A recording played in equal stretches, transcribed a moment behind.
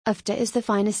Afdah is the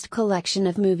finest collection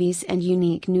of movies and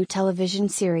unique new television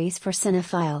series for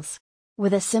cinephiles.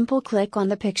 With a simple click on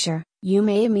the picture, you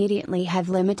may immediately have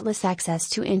limitless access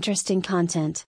to interesting content.